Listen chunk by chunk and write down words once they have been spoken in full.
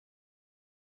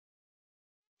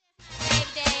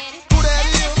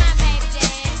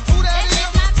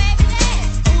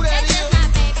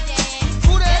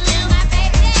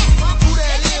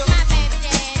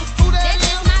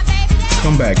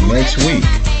next week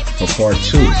for part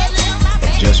 2 of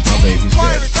Just My Baby's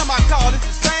Daddy. Every time I call, it's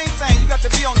the same thing. You got to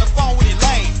be on the phone with your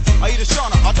lane. Or either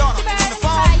Shauna or Donna. On the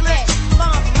phone, you let.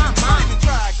 Don't even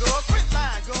try, girl. Quit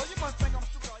lying, girl. You must think I'm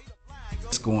stupid or either blind, girl.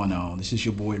 What's going on? This is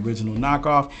your boy Original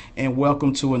Knockoff, and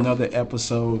welcome to another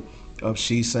episode of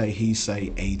She Say, He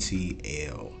Say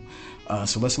ATL.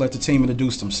 So let's let the team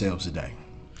introduce themselves today.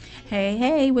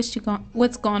 Hey, what's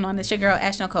going on? It's your girl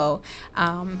Ash Nicole.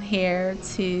 Here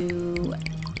to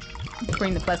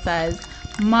bring the plus size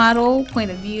model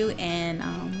point of view, and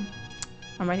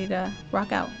I'm ready to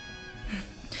rock out.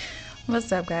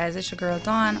 What's up, guys? It's your girl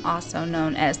Dawn, also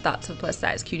known as Thoughts of Plus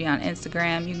Size Cutie on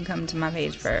Instagram. You can come to my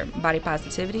page for body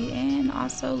positivity and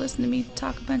also listen to me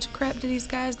talk a bunch of crap to these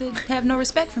guys that have no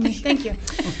respect for me. Thank you.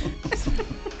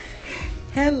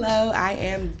 Hello, I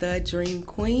am the Dream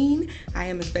Queen. I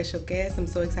am a special guest. I'm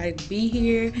so excited to be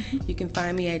here. You can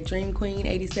find me at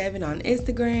DreamKween87 on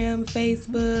Instagram,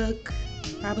 Facebook,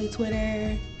 probably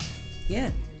Twitter.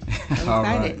 Yeah, I'm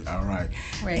excited. All right.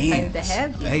 We're excited to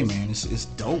have you. Hey, man, it's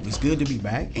dope. It's good to be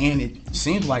back. And it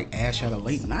seems like Ash had a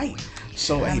late night.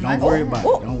 So, hey, don't worry about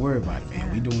it. Don't worry about it,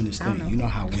 man. We doing this thing. You know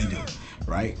how we do,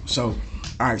 right? So,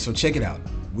 all right, so check it out.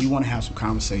 We want to have some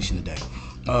conversation today.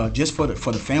 Just for the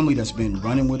family that's been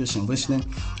running with us and listening,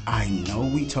 I know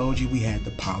we told you we had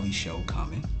the Polly show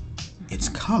coming. It's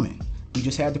coming. We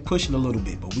just had to push it a little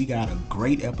bit, but we got a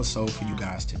great episode for you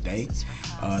guys today.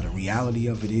 The reality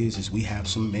of it is we have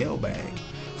some mailbag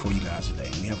for you guys today.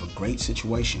 We have a great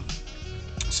situation.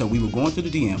 So we were going through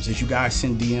the DMs. As you guys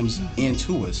send DMs in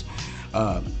to us,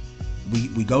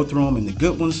 we go through them, and the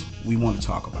good ones we want to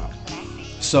talk about.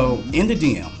 So in the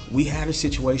DM, we had a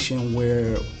situation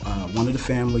where one of the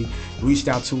family reached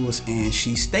out to us, and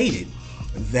she stated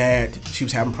that she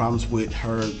was having problems with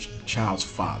her child's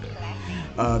father.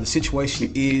 The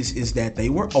situation is that they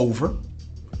were over,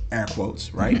 air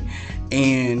quotes, right?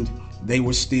 And they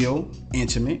were still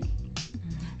intimate,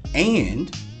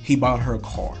 and he bought her a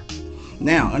car.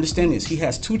 Now, understand this, he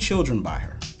has 2 children by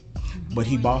her, but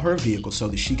he bought her a vehicle so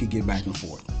that she could get back and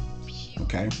forth,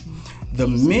 okay? The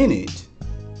minute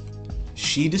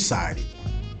she decided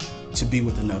to be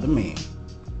with another man,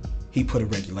 he put a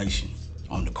regulation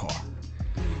on the car.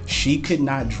 She could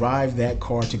not drive that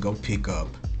car to go pick up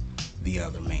the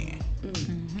other man.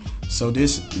 So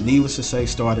this, needless to say,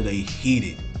 started a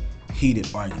heated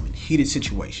argument, heated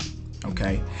situation,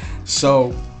 okay?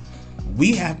 So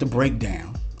we have to break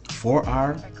down for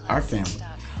our family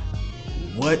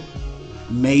what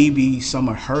maybe some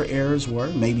of her errors were,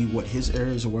 maybe what his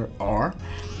errors are,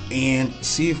 and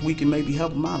see if we can maybe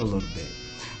help them out a little bit.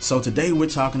 So today we're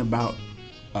talking about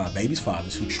baby's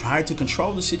fathers who tried to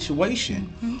control the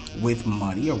situation with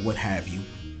money or what have you,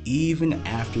 even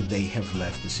after they have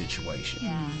left the situation.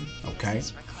 Okay?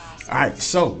 All right,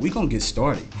 so we're going to get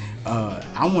started.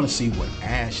 I want to see what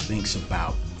Ash thinks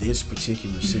about this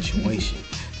particular situation.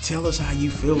 Tell us how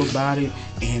you feel about it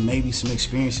and maybe some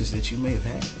experiences that you may have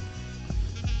had.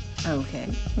 Okay.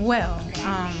 Well,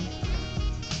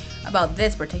 about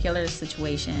this particular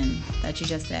situation that you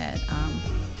just said,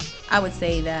 I would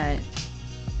say that,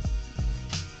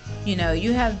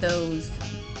 you have those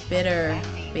bitter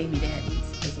baby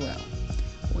daddies as well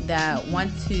that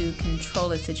want to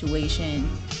control a situation,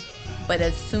 but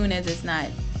as soon as it's not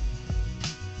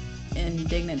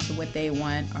indignant to what they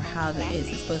want or how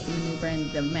it's supposed to maneuver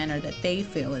in the manner that they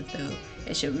feel as though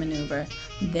it should maneuver,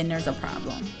 then there's a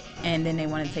problem. And then they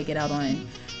want to take it out on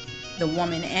the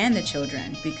woman and the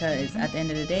children, because at the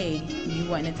end of the day, you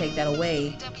wanting to take that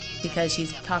away because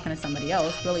she's talking to somebody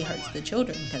else really hurts the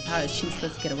children, because how is she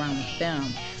supposed to get around with them?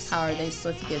 How are they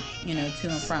supposed to get, to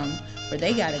and from where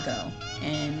they gotta go?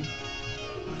 And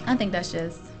I think that's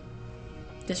just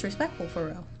disrespectful, for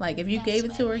real. Like, if you gave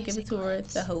it to her, give it to her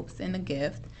the hopes and the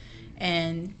gift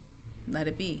and let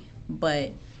it be.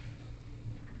 But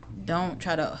don't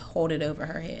try to hold it over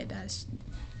her head. That's,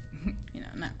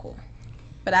 not cool.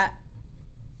 But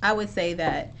I would say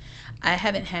that I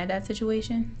haven't had that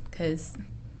situation, because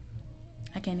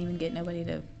I can't even get nobody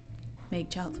to make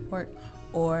child support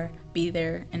or be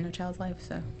there in their child's life.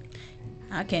 So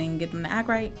I can't even get them to act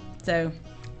right. So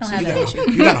I don't have that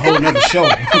issue. You got a whole nother show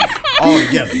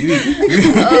altogether.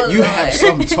 You have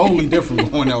something totally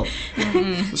different going on.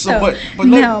 So, but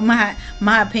no,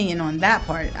 my opinion on that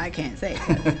part, I can't say.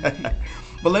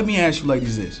 But let me ask you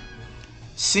ladies this.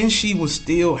 Since she was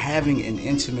still having an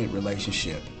intimate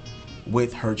relationship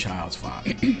with her child's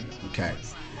father, okay,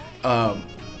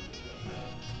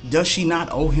 does she not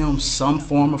owe him some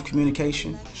form of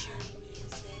communication?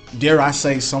 Dare I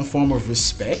say some form of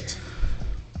respect?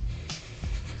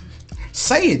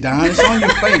 Say it, Don. It's on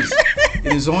your face.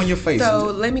 It is on your face. So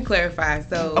let me clarify.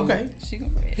 So okay.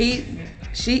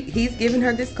 He's giving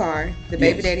her this car. The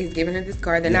baby daddy's giving her this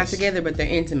car. They're not together, but they're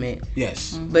intimate.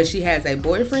 Yes. But she has a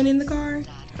boyfriend in the car.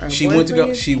 She went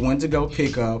to go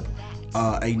pick up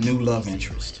a new love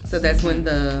interest. So that's when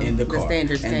the car.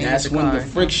 standards came. And that's with the when car. the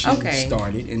friction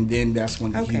started, and then that's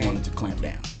when he wanted to clamp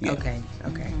down. Yeah. Okay.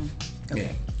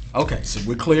 Yeah. Okay, so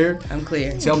we're clear? I'm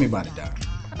clear. Tell me about it, Doc.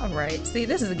 All right. See,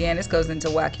 this goes into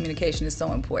why communication is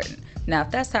so important. Now,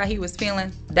 if that's how he was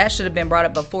feeling, that should have been brought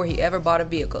up before he ever bought a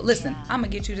vehicle. Listen, I'm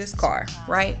going to get you this car,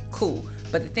 right? Cool.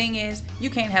 But the thing is, you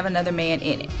can't have another man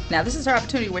in it. Now, this is her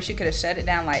opportunity where she could have shut it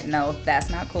down like, no, that's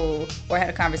not cool, or had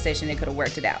a conversation, they could have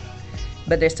worked it out.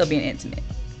 But they're still being intimate.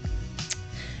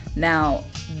 Now,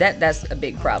 that's a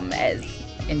big problem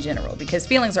in general, because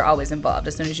feelings are always involved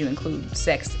as soon as you include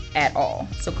sex at all.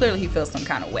 So clearly he feels some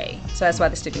kind of way. So that's why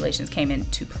the stipulations came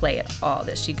into play at all,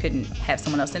 that she couldn't have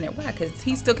someone else in there. Why? Because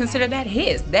he still considered that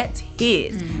his. That's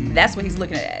his. Mm-hmm. That's what he's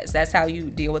looking at it as. That's how you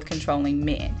deal with controlling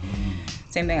men.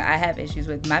 Same thing, I have issues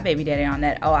with my baby daddy on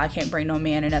that. Oh, I can't bring no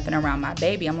man or nothing around my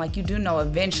baby. I'm like, you do know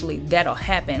eventually that'll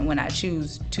happen when I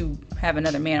choose to have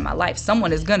another man in my life.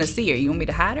 Someone is gonna see her. You want me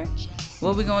to hide her?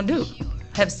 What are we gonna do?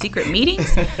 Have secret meetings?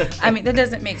 I mean, that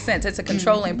doesn't make sense. It's a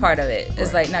controlling part of it.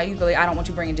 It's like, now you really, I don't want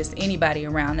you bringing just anybody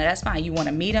around. Now that's fine. You want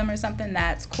to meet them or something?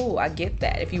 That's cool. I get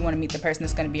that. If you want to meet the person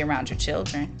that's going to be around your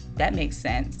children, that makes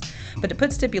sense. But to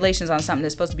put stipulations on something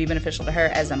that's supposed to be beneficial to her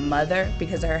as a mother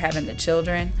because of her having the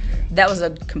children, that was a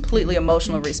completely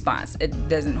emotional response. It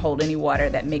doesn't hold any water.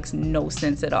 That makes no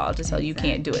sense at all to tell you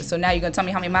can't do it. So now you're going to tell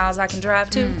me how many miles I can drive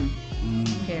to?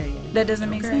 Period. That doesn't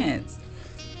make sense.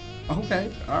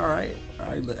 Okay, all right,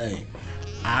 but hey,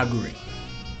 I agree.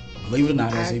 Believe it or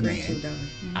not, as a man,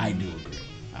 I do agree.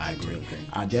 I agree.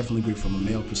 I definitely agree from a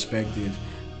male perspective.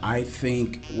 I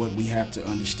think what we have to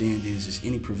understand is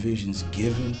any provisions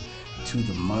given to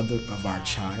the mother of our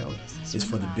child is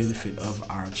for the benefit of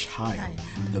our child.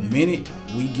 The minute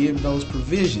we give those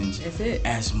provisions,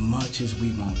 as much as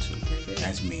we want to,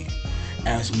 as men,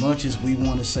 as much as we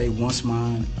want to say once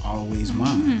mine, always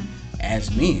mine,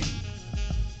 as men,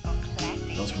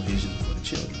 those provisions are for the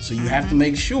children. So you have to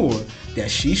make sure that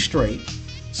she's straight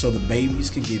so the babies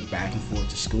can get back and forth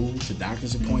to school, to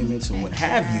doctor's appointments, or what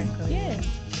have you. Yeah,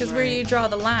 because where do you draw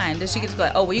the line? Does she get to be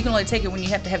like, oh, well, you can only take it when you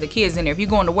have to have the kids in there. If you're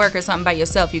going to work or something by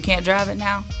yourself, you can't drive it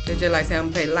now? It's just like saying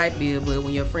I'm going to pay the light bill, but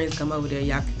when your friends come over there,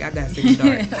 y'all got to see the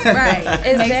dark. Right,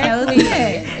 exactly.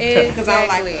 Because I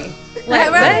like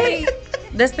right.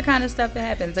 That's the kind of stuff that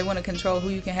happens. They want to control who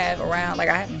you can have around. Like,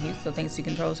 he still thinks he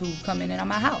controls who come in and out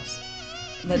my house.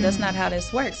 But that's not how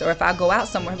this works. Or if I go out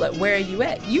somewhere, like, where are you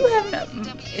at? You have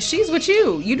no, she's with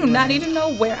you. You do not need to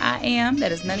know where I am.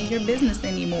 That is none of your business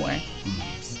anymore.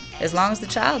 As long as the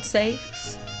child's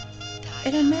safe,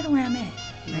 it doesn't matter where I'm at.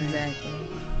 Exactly.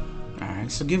 All right,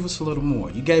 so give us a little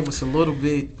more. You gave us a little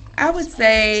bit. I would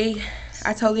say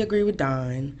I totally agree with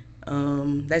Dawn.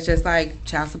 That's just like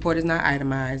child support is not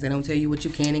itemized. They don't tell you what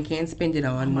you can and can't spend it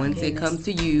on. Once it comes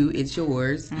to you, it's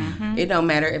yours. It don't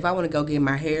matter if I want to go get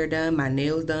my hair done, my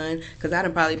nails done, because I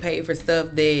done probably paid for stuff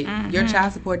that your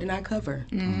child support did not cover.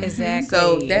 Exactly.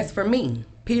 So that's for me,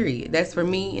 period. That's for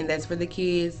me and that's for the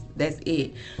kids. That's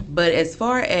it. But as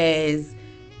far as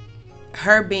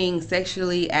her being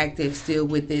sexually active still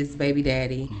with this baby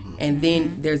daddy, and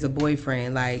then there's a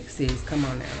boyfriend, like, sis, come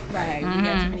on now. Right. You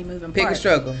got too many moving Pick parts. a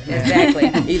struggle. Exactly.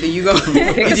 Either you go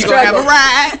have a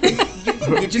ride,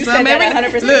 get you some every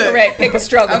 100% correct. Pick a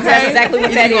struggle. Okay. That's exactly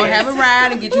what Either that you is. gonna have a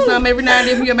ride and get you some every now and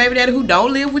then from your baby daddy who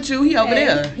don't live with you. He over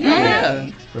there. He over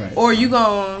there. Right. Or you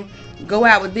gonna go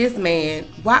out with this man.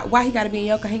 Why he gotta be in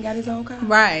your car? He ain't got his own car.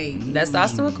 Right. That's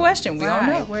also a question. We don't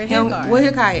know. Where his Him, car? where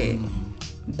his car at?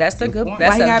 That's a good. point.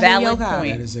 That's Why a he gotta be in valid your car?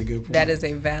 point. That is a good point. That is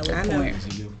a valid I know. point. That's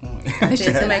a good point. I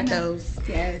should make those.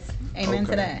 Yes. Amen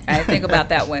to that. I think about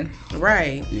that one.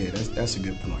 Right. Yeah, that's a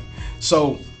good point.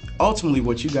 So ultimately,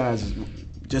 what you guys,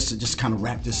 just to kind of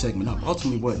wrap this segment up,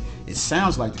 ultimately what it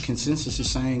sounds like the consensus is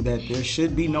saying that there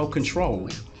should be no control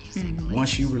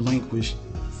once you relinquish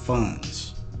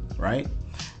funds, right?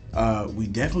 We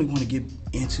definitely want to get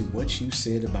into what you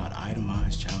said about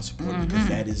itemized child support because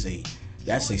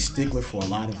that's a stickler for a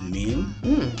lot of men.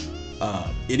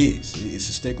 It is. It's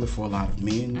a stickler for a lot of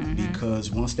men because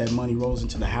once that money rolls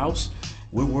into the house,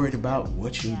 we're worried about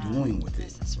what you're doing with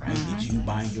it, right? Did you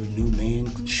buy your new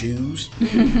man shoes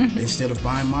instead of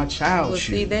buying my child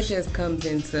shoes? See, that just comes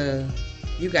into,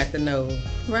 you got to know.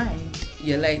 Right.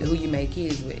 your lady who you make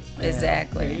kids with.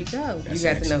 Exactly. There you go. That's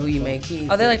you got to know who you make kids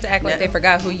Oh, they like to act like they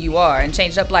forgot who you are and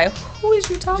change it up like, who is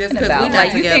you talking just because about? we not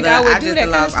Like, you together, think I would do just that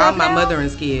kind of lost all stuff my now? mothering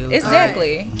skills.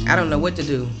 Exactly. I don't know what to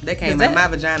do. That came out my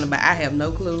vagina, but I have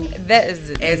no clue That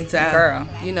is as to girl.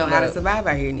 how to survive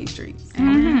out here in these streets.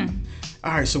 Mm-hmm.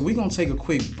 All right, so we're going to take a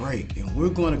quick break, and we're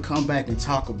going to come back and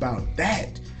talk about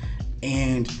that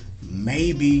and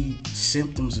maybe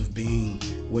symptoms of being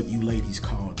what you ladies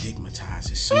call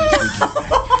digmatized as soon as we get back.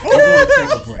 We're going to take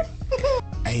a break.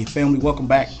 Hey, family, welcome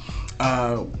back.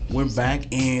 We're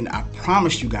back, and I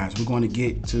promised you guys we're going to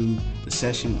get to the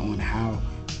session on how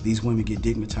these women get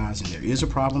digmatized, and there is a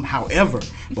problem. However,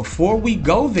 before we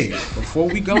go there,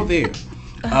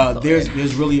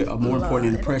 there's really a more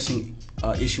important and pressing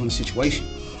issue in the situation.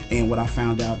 And what I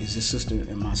found out is this sister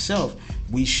and myself,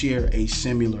 we share a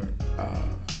similar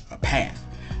path,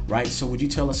 right? So would you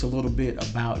tell us a little bit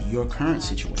about your current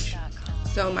situation?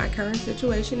 So my current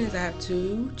situation is I have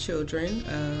 2 children.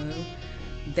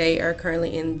 They are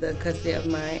currently in the custody of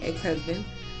my ex-husband.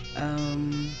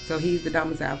 So he's the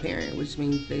domicile parent, which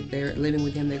means that they're living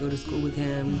with him, they go to school with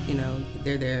him,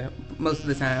 they're there most of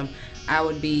the time. I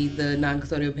would be the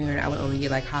non-custodial parent. I would only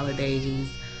get like holidays,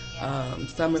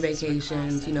 summer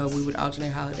vacations, we would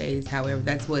alternate holidays. However,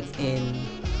 that's what's in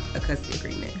a custody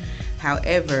agreement.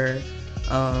 However,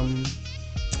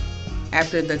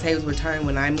 after the tables were turned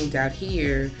when I moved out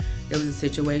here, there was a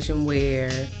situation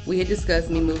where we had discussed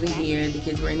me moving here. The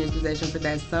kids were in his possession for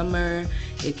that summer.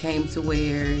 It came to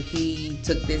where he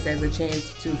took this as a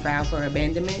chance to file for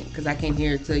abandonment because I came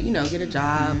here to, get a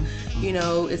job.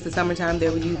 It's the summertime.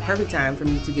 There was the perfect time for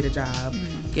me to get a job,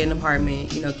 get an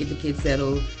apartment, get the kids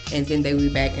settled, and then they would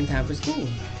be back in time for school.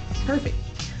 Perfect.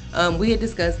 We had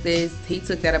discussed this. He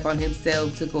took that upon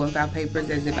himself to go and file papers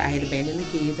as if I had abandoned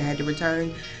the kids. I had to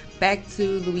return back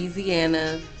to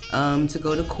Louisiana to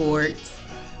go to court.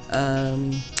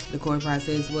 The court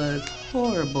process was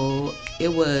horrible.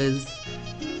 It was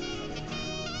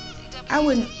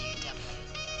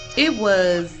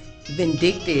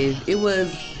vindictive. It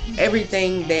was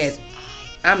everything that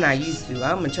I'm not used to.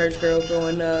 I'm a church girl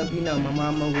growing up. My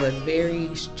mama was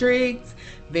very strict,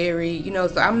 so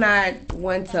I'm not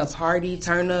one to party,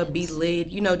 turn up, be lit,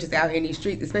 just out here in these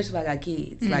streets, especially if I got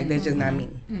kids. Like, that's just not me.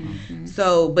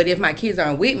 So, but if my kids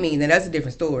aren't with me, then that's a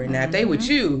different story. Now, if they with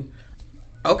you,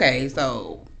 okay,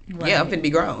 so, yeah, I'm finna be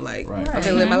grown. Like, I'm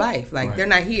finna live my life. Like, they're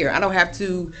not here. I don't have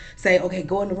to say, okay,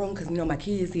 go in the room because, my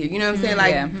kid's here. You know what I'm saying?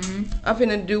 Like, I'm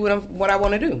finna do what I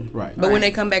want to do. Right. But when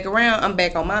they come back around, I'm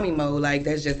back on mommy mode. Like,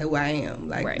 that's just who I am.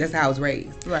 Like, that's how I was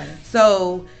raised. Right.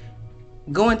 So,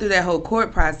 going through that whole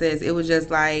court process, it was just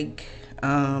like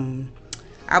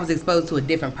I was exposed to a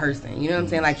different person. You know what I'm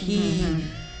saying? Like,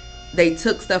 they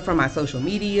took stuff from my social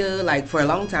media. Like, for a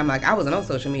long time, like, I wasn't on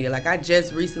social media. Like, I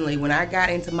just recently, when I got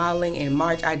into modeling in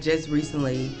March,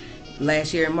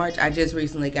 last year in March, I just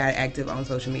recently got active on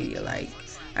social media. Like,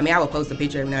 I would post a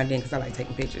picture every now and then because I like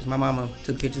taking pictures. My mama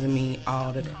took pictures of me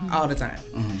all the time.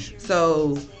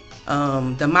 So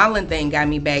the modeling thing got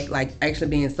me back, like, actually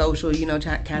being social,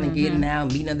 kind of getting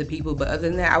out, meeting other people. But other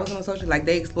than that, I wasn't on social. Like,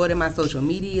 they exploited my social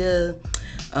media.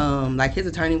 Like, his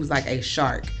attorney was like a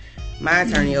shark. My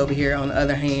attorney over here, on the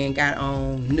other hand, got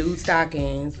on nude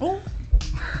stockings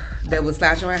that was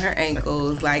slouching around her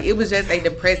ankles. Like, it was just a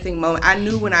depressing moment. I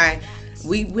knew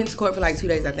we went to court for like 2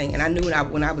 days, I think, and I knew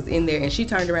when I was in there, and she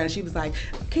turned around and she was like,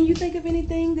 "Can you think of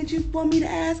anything that you want me to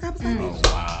ask?" I was like,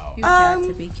 Wow. You got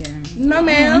to be kidding me. "No,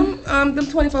 ma'am. Them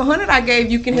 $2,400 I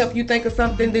gave you can help you think of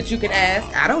something that you can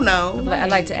ask. I don't know. I'd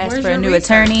like to ask Where's for a your new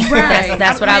research?" attorney. Right.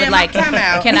 That's what I would like. Time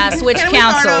out. Can I switch Can we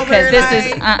start counsel? over? Because this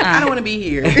is I don't want to be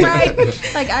here. Right.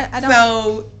 Like, I don't.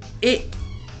 So it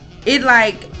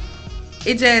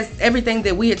just, everything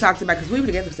that we had talked about, because we were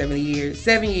together for 7 years.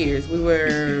 We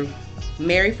were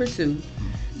married for 2.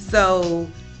 So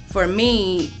for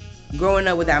me, growing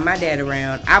up without my dad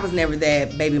around, I was never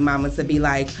that baby mama to be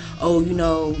like, oh, you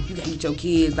gotta get your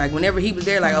kids. Like, whenever he was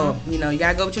there, like, oh, you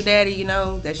gotta go with your daddy,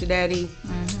 that's your daddy.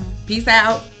 Peace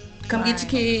out. Come get your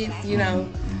kids,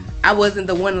 I wasn't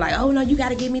the one like, oh, no, you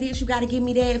gotta give me this, you gotta give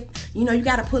me that. You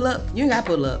gotta pull up. You ain't gotta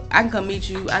pull up. I can come meet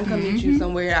you. Meet you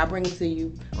somewhere. I'll bring them to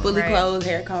you. Fully clothed,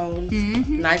 hair combs,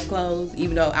 nice clothes,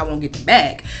 even though I won't get them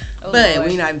back. But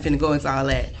we're not even finna go into all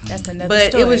that. That's another But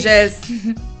story. it was just,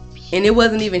 and it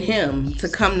wasn't even him, to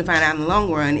come to find out in the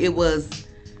long run. It was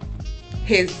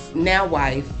his now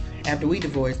wife, after we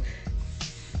divorced,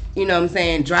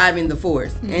 driving the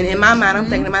force. And in my mind, I'm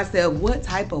thinking to myself, what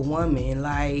type of woman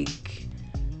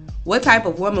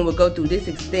would go through this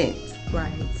extent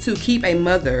to keep a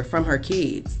mother from her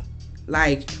kids?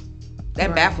 Like,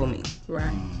 that baffled me.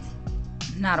 Right.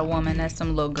 Not a woman. That's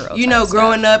some little girl. You know,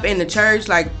 growing up in the church,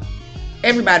 like,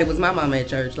 everybody was my mama at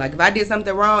church. Like, if I did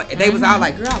something wrong, they was all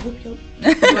like, girl, I'll whoop you.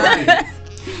 Right.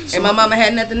 And my mama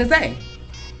had nothing to say.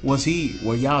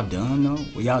 Were y'all done though?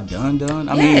 Were y'all done?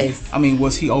 Yes. I mean,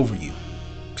 was he over you?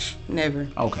 Never.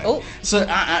 Okay. Oh. So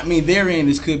I mean, therein,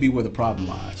 this could be where the problem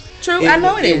lies. True, I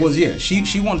know it is. It was, yeah.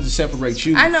 She wanted to separate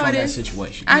you from that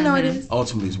situation. I know it is.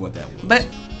 Ultimately, is what that was. But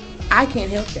I can't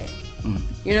help that.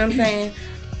 You know what I'm saying?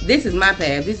 This is my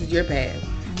path. This is your path.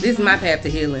 This is my path to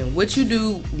healing. What you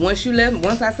do once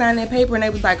I signed that paper and they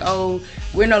was like, oh,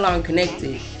 we're no longer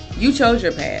connected. You chose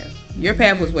your path. Your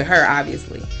path was with her,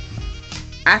 obviously.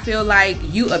 I feel like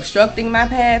you obstructing my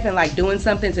path and like doing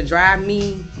something to drive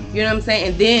me, you know what I'm saying?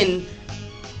 And then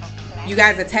you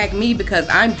guys attack me because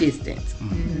I'm distant.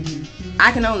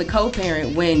 I can only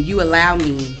co-parent when you allow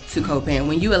me to co-parent.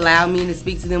 When you allow me to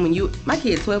speak to them. My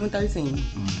kids 12 and 13,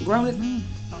 grown as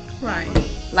Right.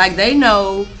 like they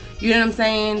know, you know what I'm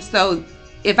saying? So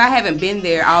if I haven't been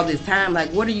there all this time, like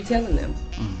what are you telling them?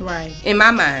 Right. In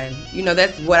my mind, you know,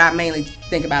 that's what I mainly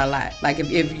think about a lot. Like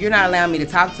if you're not allowing me to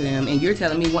talk to them and you're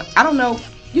telling me what, I don't know,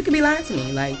 you could be lying to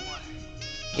me. Like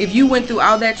if you went through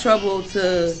all that trouble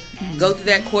to go through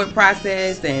that court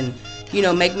process and, you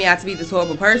know, make me out to be this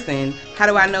horrible person, how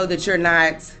do I know that you're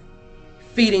not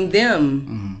feeding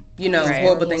them, you know,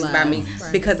 horrible things about me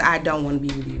because I don't want to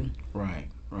be with you? Right.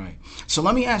 So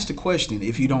let me ask the question,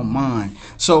 if you don't mind.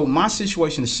 So my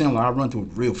situation is similar. I'll run through it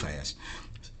real fast.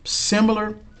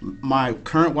 Similar, my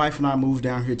current wife and I moved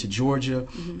down here to Georgia.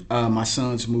 My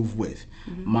sons moved with.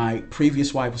 My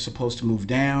previous wife was supposed to move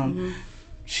down.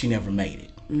 She never made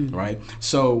it, right?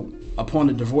 So upon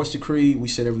the divorce decree, we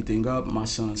set everything up. My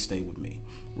sons stayed with me,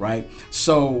 right?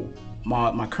 So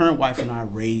my current wife and I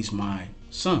raised my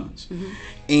sons.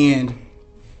 And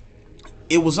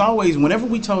it was always, whenever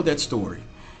we told that story,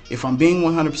 if I'm being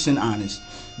 100% honest,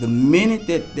 the minute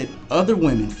that other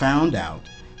women found out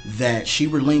that she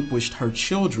relinquished her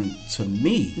children to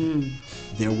me,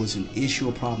 there was an issue,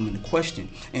 a problem, and a question.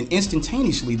 And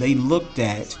instantaneously, they looked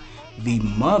at the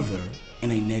mother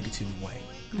in a negative way.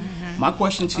 My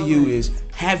question to you is,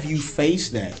 have you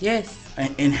faced that? Yes.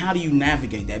 And how do you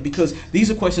navigate that? Because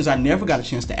these are questions I never got a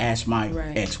chance to ask my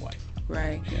ex-wife.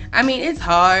 Right. Yeah. I mean, it's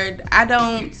hard.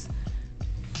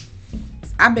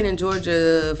 I've been in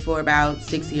Georgia for about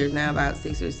 6 years now, about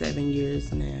 6 or 7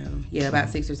 years now. Yeah, about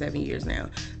 6 or 7 years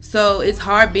now. So it's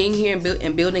hard being here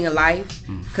and building a life.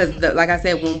 Because, like I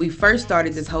said, when we first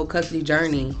started this whole custody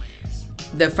journey,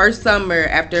 the first summer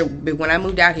when I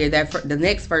moved out here, the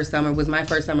next first summer was my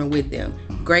first summer with them.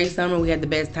 Great summer. We had the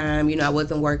best time. You know, I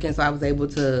wasn't working, so I was able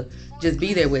to just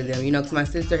be there with them. You know, because my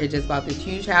sister had just bought this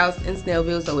huge house in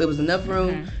Snellville, so it was enough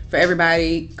room for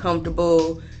everybody,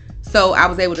 comfortable. So I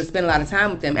was able to spend a lot of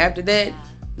time with them. After that,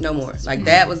 no more. Like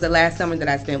that was the last summer that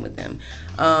I spent with them.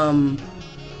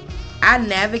 I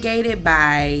navigated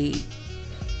by,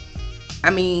 I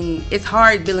mean, it's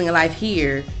hard building a life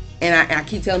here. And I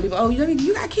keep telling people, oh, you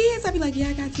got kids? I'd be like, yeah,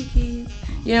 I got 2 kids.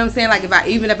 You know what I'm saying? Like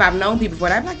even if I've known people before,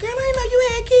 I'd be like, girl, I didn't know you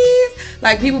had kids.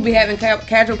 Like people be having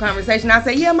casual conversation. I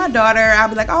say, yeah, my daughter. I'll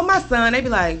be like, oh, my son. They be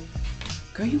like,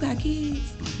 girl, you got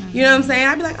kids? You know what I'm saying?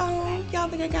 I'd be like, oh, y'all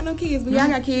think I got no kids, but y'all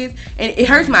got kids. And it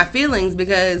hurts my feelings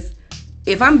because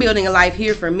if I'm building a life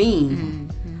here for me,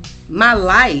 my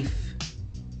life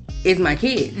is my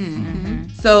kids.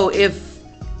 So if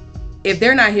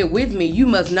they're not here with me, you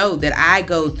must know that I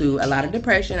go through a lot of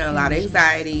depression and a lot of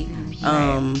anxiety.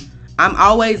 I'm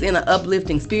always in an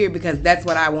uplifting spirit because that's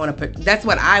what I want to. That's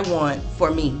what I want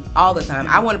for me all the time.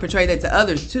 I want to portray that to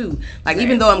others too. Like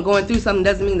even though I'm going through something,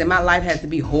 doesn't mean that my life has to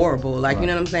be horrible. Like you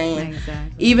know what I'm saying?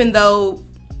 Exactly. Even though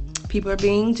people are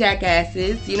being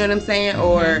jackasses, you know what I'm saying,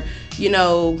 or you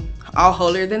know, all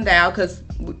holier than thou. Because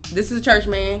this is a church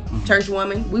man, church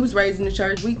woman. We was raised in the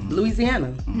church. We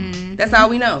Louisiana. That's all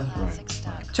we know.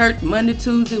 Church Monday,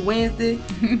 Tuesday, Wednesday,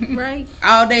 Right.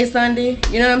 all day Sunday.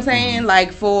 You know what I'm saying?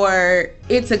 Like for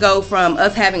it to go from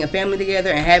us having a family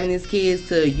together and having these kids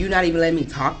to you not even letting me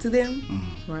talk to them,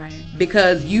 Right.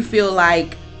 because you feel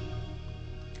like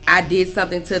I did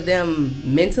something to them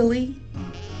mentally,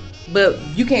 but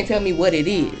you can't tell me what it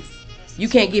is. You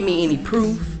can't give me any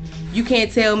proof. You can't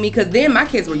tell me, because then my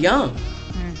kids were young.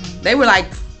 They were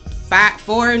like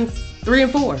 3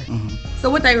 and 4. So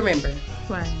what they remember?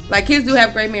 Right. Like kids do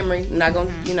have great memory. I'm not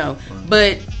gonna, you know,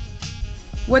 but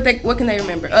what can they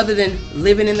remember other than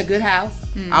living in a good house?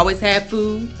 Always had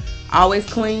food, always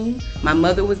clean. My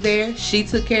mother was there. She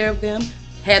took care of them.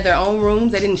 Had their own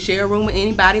rooms. They didn't share a room with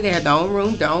anybody. They had their own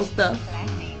rooms, their own stuff.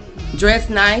 Dressed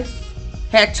nice.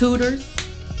 Had tutors.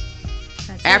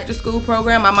 After school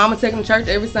program. My mama took them to church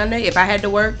every Sunday. If I had to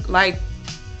work like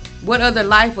What other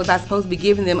life was I supposed to be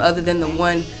giving them other than the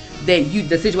one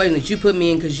the situation that you put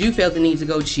me in because you felt the need to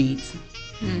go cheat.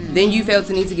 Then you felt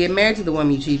the need to get married to the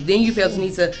woman you cheated. Then you felt the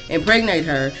need to impregnate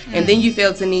her. And then you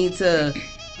felt the need to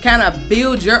kind of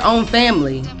build your own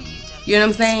family. You know what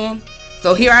I'm saying?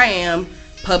 So here I am,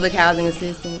 public housing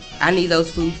assistant. I need those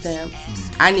food stamps.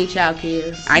 I need child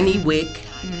care. I need WIC.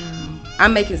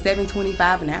 I'm making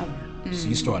 $7.25 an hour. So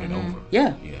you started over.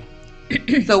 Yeah.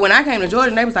 So when I came to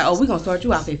Jordan, they was like, "Oh, we're gonna start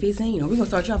you off at 15, or we're gonna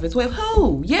start you off at 12."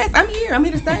 Who? Yes, I'm here. I'm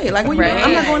here to stay. Like, what you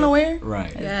I'm not going nowhere.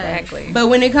 Right. Exactly. But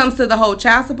when it comes to the whole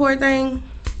child support thing,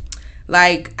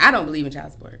 like, I don't believe in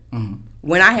child support.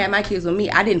 When I had my kids with me,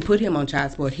 I didn't put him on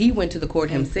child support. He went to the court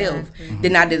himself.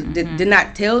 Did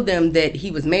not tell them that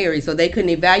he was married, so they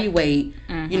couldn't evaluate,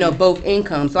 you know, both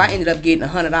incomes. So I ended up getting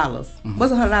 $100.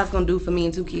 What's $100 gonna do for me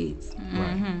and 2 kids?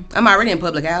 I'm already in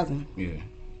public housing. Yeah.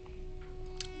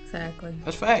 Exactly.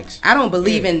 That's facts. I don't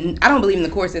believe in the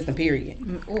court system. Period.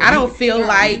 I don't feel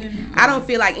like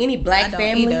any black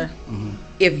family.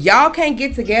 If y'all can't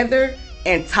get together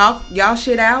and talk y'all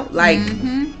shit out, like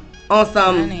on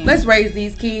some let's raise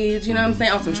these kids, you know what I'm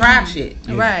saying, on some tribe shit.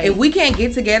 Right. If we can't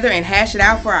get together and hash it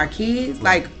out for our kids,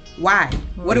 like, why?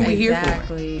 What are we here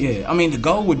for? Yeah, I mean, the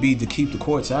goal would be to keep the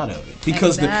courts out of it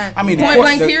because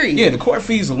period. Yeah, the court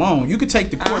fees alone. You could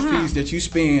take the court fees that you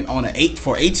spend on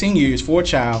for 18 years for a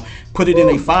child, put it in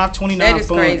a 529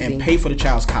 fund, and pay for the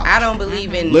child's college. I don't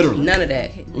believe in none of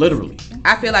that. Literally.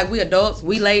 I feel like we adults,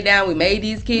 we laid down, we made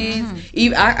these kids.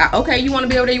 Okay, you want to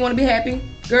be over there, you want to be happy,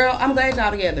 girl. I'm glad y'all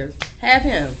together. Have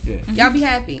him. Yeah. Y'all be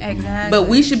happy. Exactly. But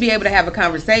we should be able to have a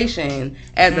conversation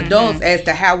as adults as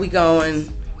to how we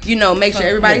going. You know, make sure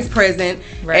everybody's present,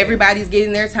 everybody's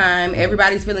getting their time,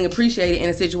 everybody's feeling appreciated in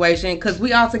a situation, because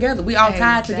we all together, we all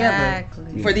tied together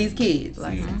for these kids.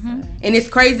 And it's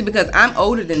crazy because I'm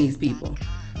older than these people.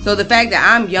 So the fact that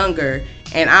I'm younger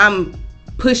and I'm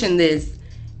pushing this,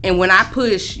 and when I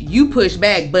push, you push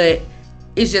back, but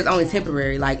it's just only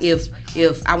temporary. Like if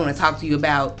I want to talk to you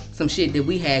about some shit that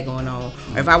we had going on,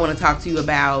 or if I want to talk to you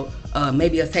about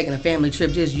maybe us taking a family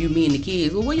trip, just you, me, and the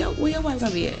kids, well, where your wife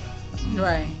gonna be at?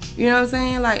 Right. You know what I'm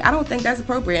saying? Like, I don't think that's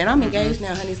appropriate. And I'm engaged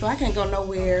now, honey, so I can't go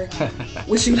nowhere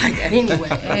with you like that anyway.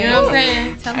 You know what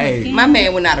I'm saying? My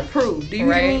man would not approve. Do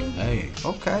you hear me? Hey,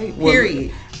 okay. Well,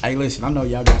 period. Hey, listen, I know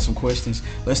y'all got some questions.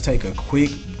 Let's take a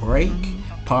quick break.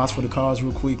 Pause for the calls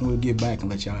real quick, and we'll get back and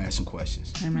let y'all ask some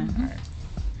questions. Amen.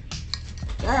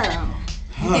 All right. Girl,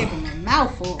 you gave him a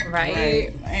mouthful.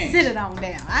 Right. Sit it on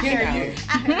down. I heard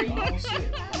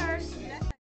you.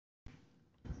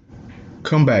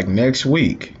 Come back next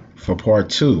week for part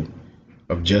 2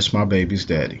 of Just My Baby's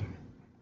Daddy.